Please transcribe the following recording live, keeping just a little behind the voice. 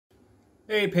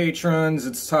Hey patrons,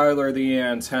 it's Tyler the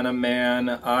Antenna Man.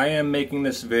 I am making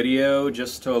this video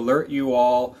just to alert you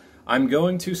all. I'm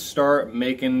going to start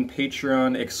making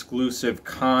Patreon exclusive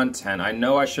content. I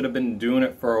know I should have been doing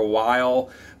it for a while,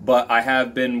 but I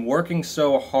have been working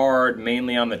so hard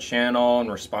mainly on the channel and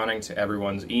responding to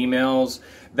everyone's emails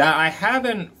that I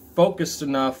haven't focused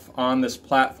enough on this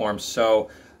platform. So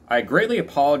I greatly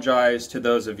apologize to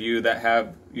those of you that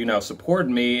have, supported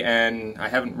me, and I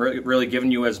haven't really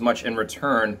given you as much in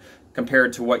return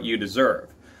compared to what you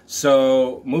deserve.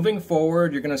 So moving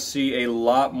forward, you're going to see a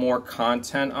lot more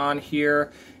content on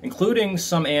here, including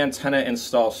some antenna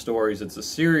install stories. It's a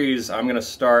series I'm going to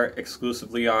start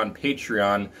exclusively on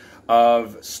Patreon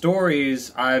of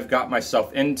stories I've got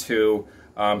myself into,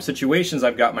 situations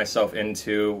I've got myself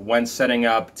into when setting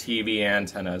up TV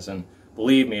antennas. And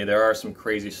believe me, there are some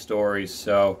crazy stories.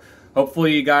 So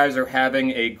hopefully you guys are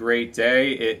having a great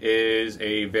day. It is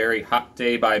a very hot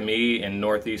day by me in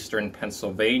northeastern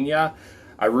Pennsylvania.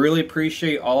 I really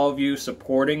appreciate all of you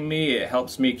supporting me. It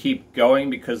helps me keep going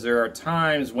because there are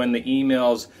times when the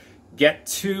emails get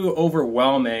too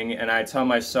overwhelming and I tell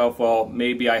myself, well,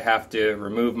 maybe I have to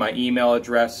remove my email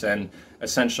address and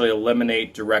essentially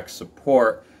eliminate direct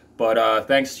support. But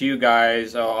thanks to you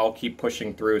guys, I'll keep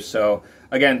pushing through. So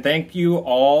again, thank you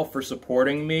all for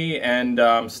supporting me, and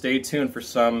stay tuned for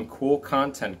some cool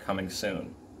content coming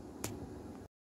soon.